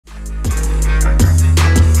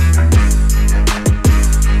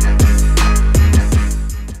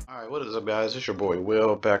guys, it's your boy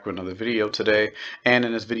Will back with another video today, and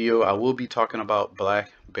in this video I will be talking about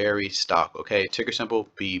BlackBerry stock. Okay, ticker symbol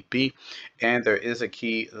BB, and there is a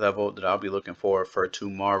key level that I'll be looking for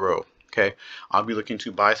tomorrow. Okay, I'll be looking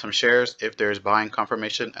to buy some shares if there's buying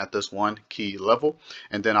confirmation at this one key level,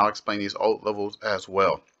 and then I'll explain these old levels as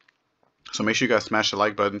well. So make sure you guys smash the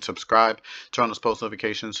like button, subscribe, turn on those post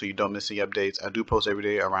notifications so you don't miss any updates. I do post every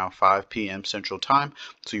day around 5 p.m. Central Time,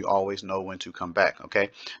 so you always know when to come back, okay?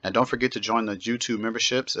 Now don't forget to join the YouTube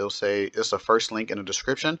memberships. It'll say it's the first link in the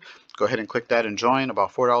description. Go ahead and click that and join.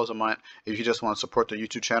 About $4 a month. If you just want to support the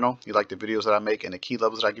YouTube channel, you like the videos that I make and the key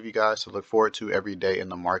levels that I give you guys to look forward to every day in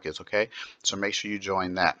the markets, okay? So make sure you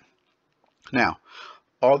join that. Now,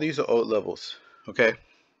 all these are old levels, okay?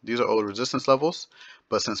 These are old resistance levels,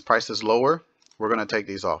 but since price is lower, we're going to take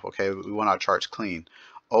these off, okay? We want our charts clean.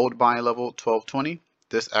 Old buying level 1220,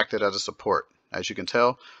 this acted as a support. As you can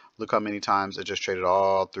tell, look how many times it just traded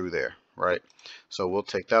all through there, right? So we'll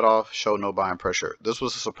take that off, show no buying pressure. This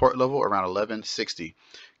was a support level around 1160.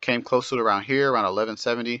 Came close to around here, around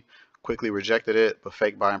 1170, quickly rejected it, but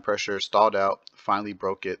fake buying pressure, stalled out, finally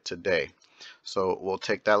broke it today. So we'll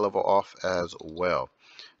take that level off as well.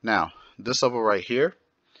 Now, this level right here,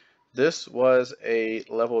 this was a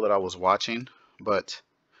level that I was watching, but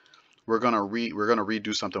we're gonna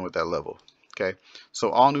redo something with that level. Okay, so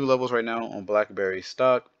all new levels right now on BlackBerry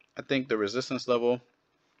stock. I think the resistance level,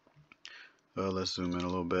 let's zoom in a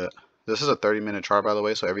little bit. This is a 30-minute chart, by the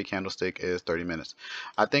way, so every candlestick is 30 minutes.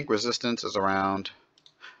 I think resistance is around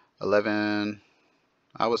 11,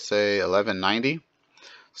 I would say 1190.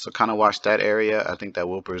 So kind of watch that area. I think that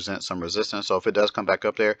will present some resistance. So if it does come back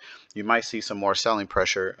up there, you might see some more selling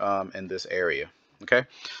pressure in this area. Okay,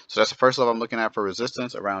 so that's the first level I'm looking at for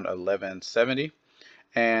resistance, around 1170.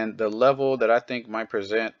 And the level that I think might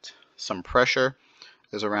present some pressure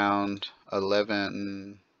is around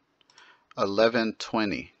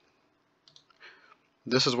 1120.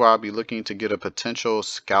 This is where I'll be looking to get a potential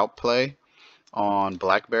scalp play on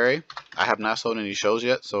BlackBerry. I have not sold any shares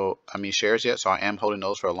yet, so I am holding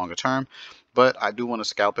those for a longer term, but I do want to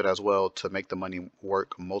scalp it as well to make the money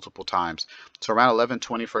work multiple times. So around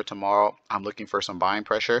 1120 for tomorrow, I'm looking for some buying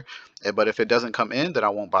pressure, but if it doesn't come in, then I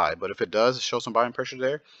won't buy. But if it does show some buying pressure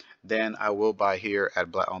there, then I will buy here at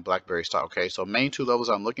on BlackBerry stock. Okay, so main two levels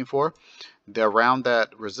I'm looking for, they're around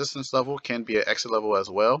that resistance level, can be an exit level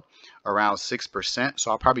as well, around 6%.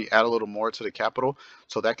 So I'll probably add a little more to the capital,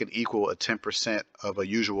 so that could equal a 10% of a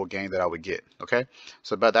usual gain that I would get. Okay,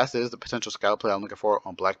 so but that is the potential scalp play I'm looking for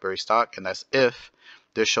on BlackBerry stock, and that's if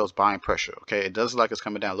this shows buying pressure. Okay, it does look like it's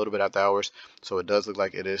coming down a little bit after hours, so it does look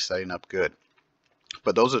like it is setting up good.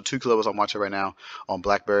 But those are the two levels I'm watching right now on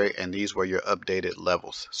BlackBerry, and these were your updated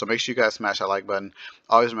levels. So make sure you guys smash that like button.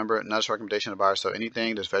 Always remember, not a recommendation to buy or sell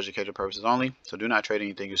anything. That's for educational purposes only. So do not trade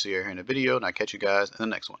anything you see or hear in the video, and I'll catch you guys in the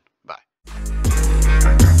next one. Bye.